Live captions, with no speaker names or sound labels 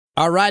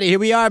All righty, here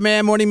we are,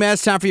 man. Morning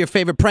mess. Time for your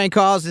favorite prank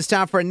calls. It's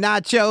time for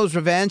Nachoo's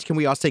Revenge. Can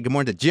we all say good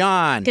morning to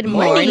John? Good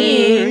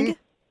morning.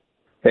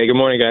 Hey, good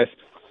morning, guys.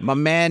 My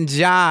man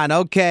John.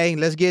 Okay,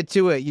 let's get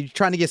to it. You're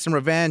trying to get some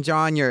revenge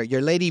on your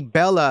lady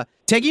Bella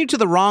taking you to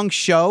the wrong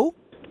show?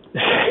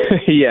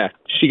 Yeah,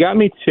 she got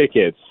me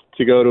tickets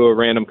to go to a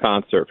random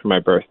concert for my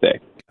birthday.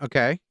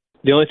 Okay.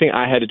 The only thing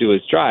I had to do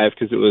was drive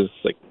because it was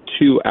like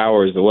 2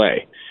 hours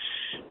away.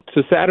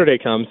 So Saturday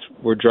comes,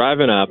 we're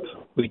driving up,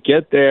 we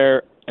get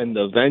there, and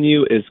the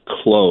venue is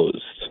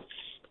closed.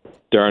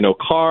 There are no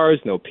cars,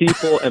 no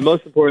people, and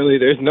most importantly,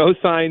 there's no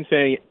sign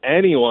saying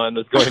anyone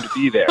was going to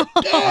be there.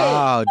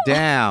 Oh,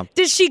 damn.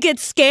 Did she get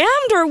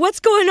scammed or what's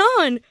going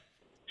on?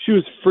 She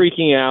was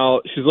freaking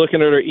out. She's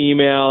looking at her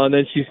email, and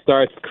then she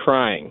starts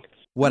crying.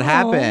 What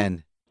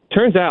happened?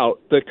 Turns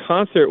out the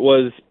concert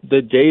was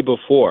the day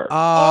before.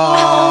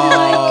 Oh,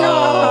 my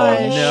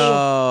gosh.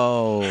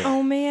 No.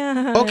 Oh,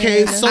 man.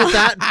 Okay, so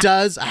that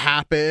does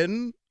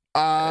happen.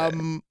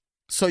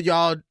 So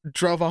y'all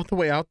drove all the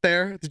way out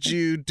there? Did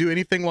you do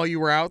anything while you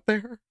were out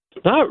there?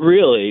 Not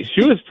really.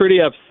 She was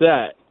pretty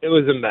upset. It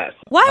was a mess.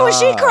 Why was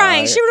she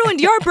crying? She ruined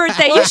your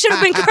birthday. You should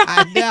have been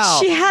crying. No.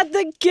 She had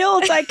the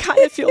guilt. I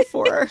kind of feel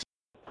for her.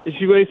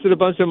 She wasted a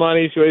bunch of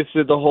money. She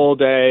wasted the whole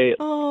day.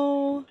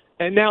 Oh.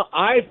 And now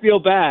I feel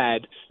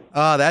bad.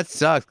 Oh, that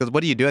sucks. Because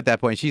what do you do at that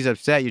point? She's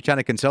upset. You're trying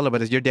to console her,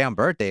 but it's your damn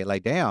birthday.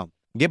 Like, damn.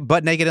 Get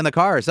butt naked in the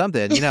car or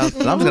something. You know,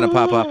 something's going to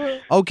pop up.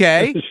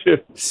 Okay.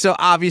 So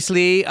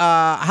obviously,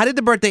 how did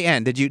the birthday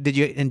end? Did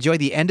you enjoy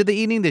the end of the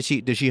evening? Did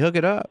she hook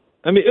it up?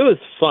 I mean, it was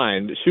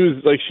fine. She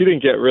was like, she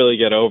didn't really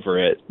get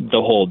over it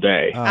the whole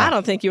day. I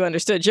don't think you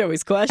understood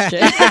Joey's question.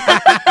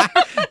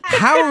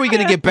 How are we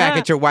going to get back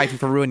at your wife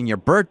for ruining your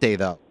birthday,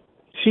 though?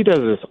 She does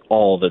this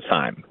all the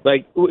time.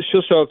 Like,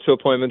 she'll show up to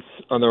appointments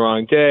on the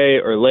wrong day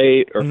or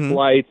late or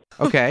flights.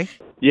 Okay.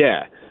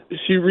 Yeah.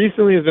 She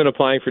recently has been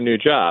applying for new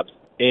jobs.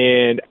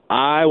 And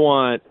I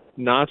want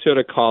Nachoo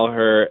to call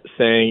her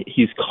saying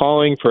he's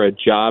calling for a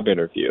job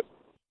interview.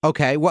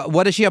 Okay.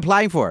 What is she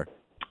applying for?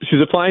 She's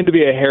applying to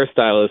be a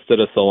hairstylist at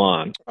a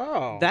salon.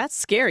 Oh. That's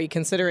scary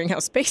considering how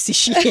spacey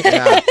she is.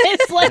 Yeah.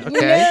 It's like,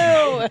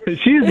 no.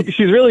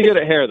 She's really good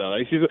at hair, though.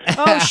 Like,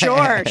 Oh,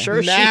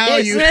 sure now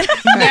she is.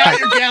 now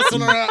you're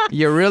gassing her up.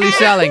 You're really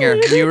selling her.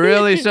 You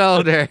really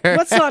sold her.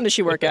 What salon does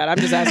she work at? I'm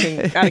just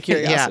asking out of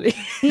curiosity.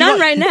 None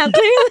right now,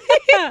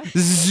 clearly.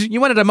 Zzz, you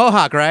wanted a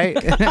mohawk, right?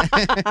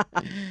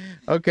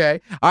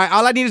 Okay. All right.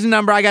 All I need is a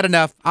number. I got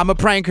enough. I'm a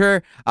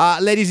pranker.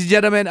 Ladies and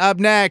gentlemen, up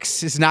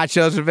next, it's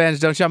Nachoo's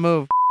Revenge. Don't y'all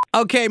move.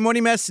 Okay,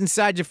 Morning Mess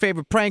inside your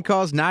favorite prank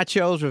calls,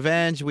 Nachoo's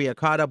Revenge. We are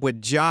caught up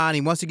with John.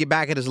 He wants to get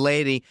back at his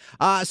lady.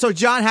 So,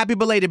 John, happy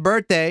belated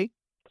birthday.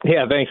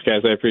 Yeah, thanks,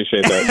 guys. I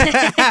appreciate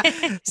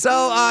that.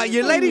 So,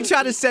 your lady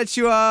tried to set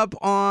you up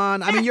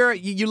on, I mean,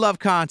 you love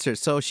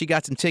concerts, so she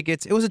got some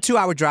tickets. It was a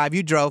 2-hour drive.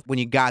 You drove when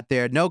you got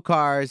there. No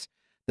cars.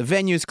 The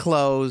venue's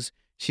closed.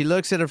 She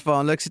looks at her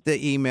phone, looks at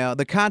the email.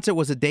 The concert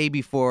was the day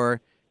before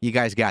you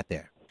guys got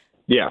there.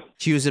 Yeah.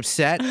 She was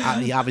upset.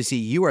 Obviously,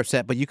 you were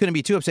upset, but you couldn't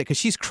be too upset because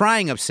she's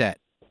crying upset.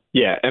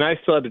 Yeah, and I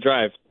still had to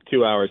drive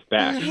 2 hours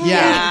back.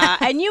 Yeah.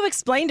 And you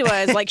explained to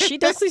us, like, she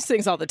does these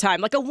things all the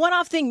time. Like a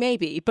one-off thing,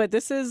 maybe, but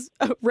this is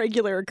a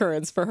regular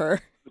occurrence for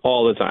her.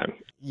 All the time.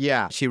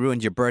 Yeah. She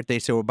ruined your birthday,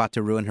 so we're about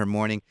to ruin her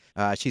morning.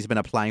 She's been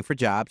applying for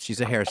jobs. She's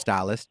a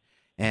hairstylist.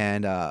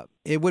 And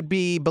it would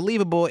be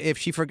believable if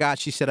she forgot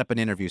she set up an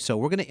interview. So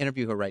we're going to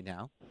interview her right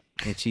now.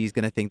 And she's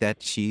going to think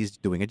that she's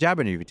doing a job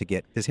interview to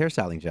get this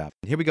hairstyling job.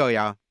 Here we go,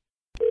 y'all.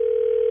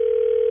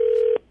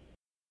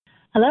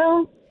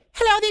 Hello?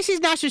 Hello, this is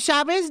Nachoo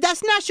Chavez.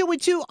 That's Nachoo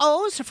with 2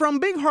 O's from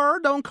Big Her,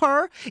 Don't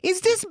Cur. Is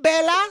this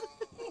Bella?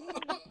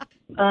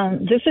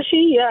 This is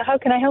she. Yeah, how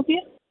can I help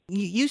you?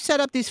 You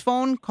set up this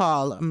phone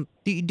call.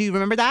 Do you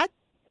remember that?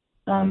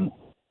 I'm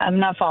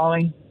not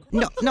following.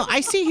 No,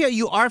 I see here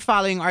you are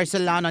following our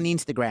salon on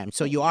Instagram,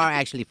 so you are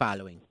actually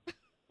following.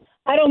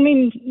 I don't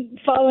mean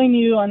following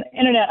you on the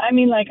internet. I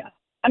mean, like,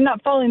 I'm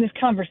not following this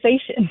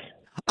conversation.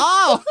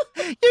 Oh,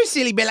 you're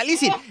silly, Bella.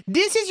 Listen,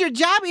 this is your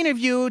job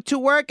interview to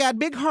work at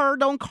Big Her,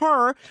 Don't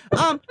Cur.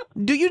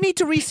 Do you need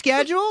to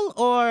reschedule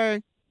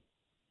or?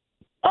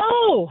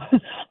 Oh,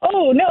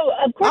 no,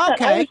 of course not.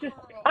 Okay.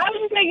 I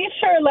was just making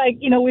sure, like,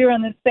 we were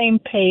on the same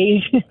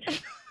page.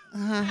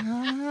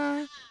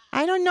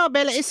 I don't know,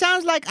 Bella. It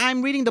sounds like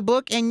I'm reading the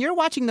book and you're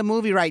watching the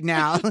movie right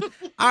now.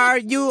 Are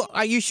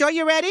you sure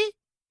you're ready?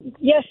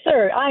 Yes,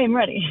 sir. I am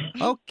ready.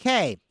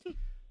 Okay.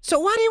 So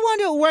why do you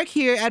want to work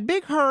here at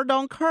Big Her,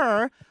 Don't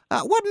Cur?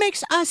 What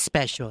makes us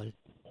special?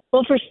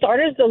 Well, for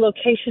starters, the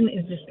location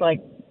is just, like,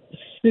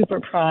 super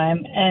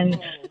prime. And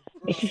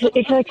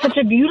it's like such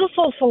a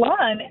beautiful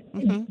salon.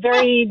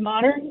 Very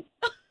modern.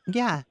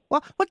 Yeah.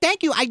 Well,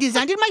 thank you. I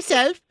designed it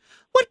myself.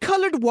 What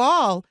colored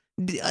wall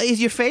is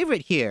your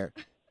favorite here?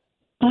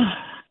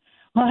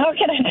 Well, how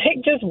can I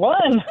pick just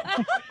one?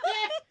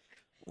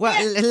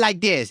 Well, like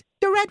this.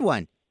 The red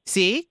one.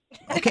 See?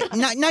 Okay,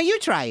 now you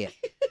try it.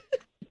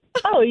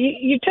 Oh,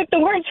 you took the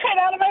words right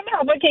out of my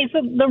mouth. Okay,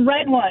 so the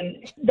red one,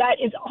 that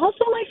is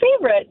also my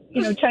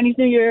favorite. Chinese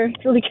New Year,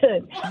 it's really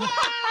good.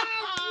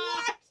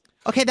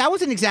 Okay, that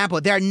was an example.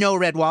 There are no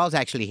red walls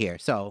actually here,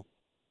 so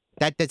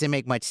that doesn't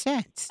make much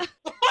sense.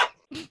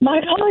 I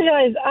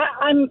apologize.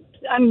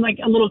 I'm like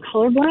a little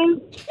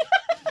colorblind.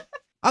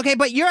 Okay,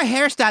 but you're a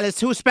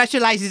hairstylist who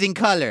specializes in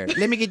color.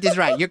 Let me get this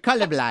right. You're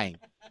colorblind.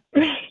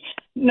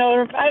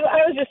 No, I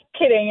was just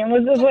kidding. It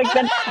was just like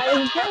that. I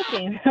was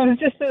joking.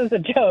 It was a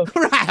joke.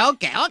 Right,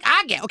 okay,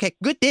 I get okay,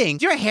 good thing.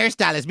 You're a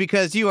hairstylist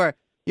because you're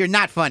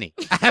not funny.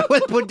 I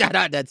will put that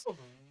out. That's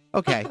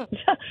okay.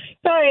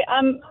 Sorry,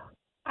 I'm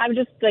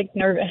just like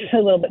nervous, a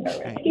little bit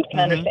nervous. Right. You can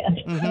understand.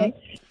 Mhm.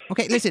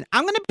 Okay, listen,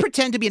 I'm gonna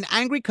pretend to be an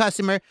angry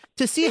customer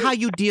to see how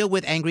you deal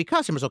with angry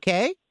customers,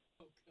 okay?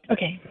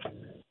 Okay.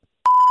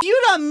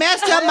 You done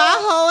messed up my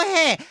whole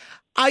head.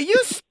 Are you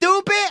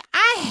stupid?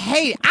 I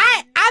hate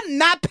it. I'm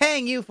not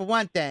paying you for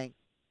one thing.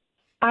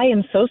 I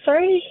am so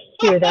sorry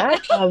to hear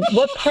that.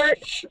 What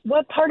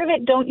part of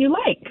it don't you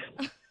like?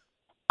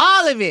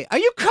 All of it. Are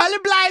you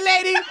colorblind,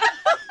 lady?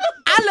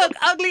 I look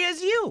ugly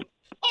as you.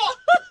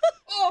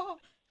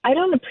 I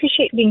don't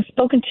appreciate being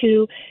spoken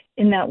to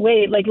in that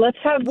way. Like, let's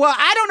have. Well,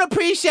 I don't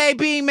appreciate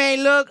being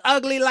made look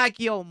ugly like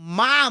your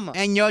mama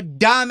and your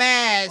dumb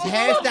ass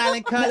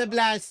hairstyling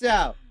colorblind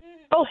self.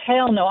 Oh,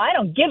 hell no. I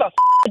don't give a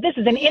This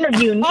is an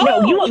interview.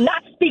 No, you will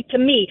not speak to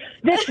me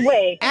this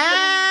way.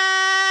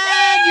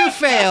 And you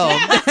failed.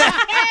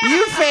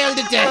 You failed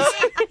the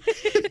test.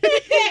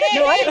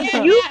 No, I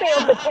think you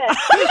failed the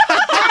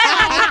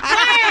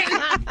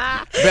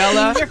test.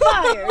 Bella. You're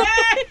fired.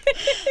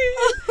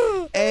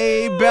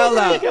 Hey,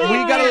 Bella. We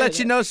got to let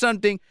you know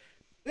something.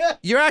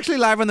 You're actually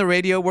live on the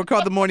radio. We're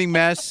called The Morning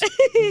Mess.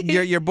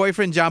 Your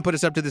boyfriend, John, put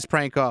us up to this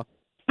prank call.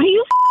 Are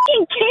you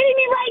kidding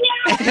me right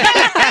now?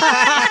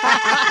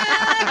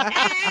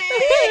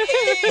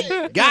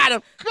 Got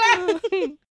him.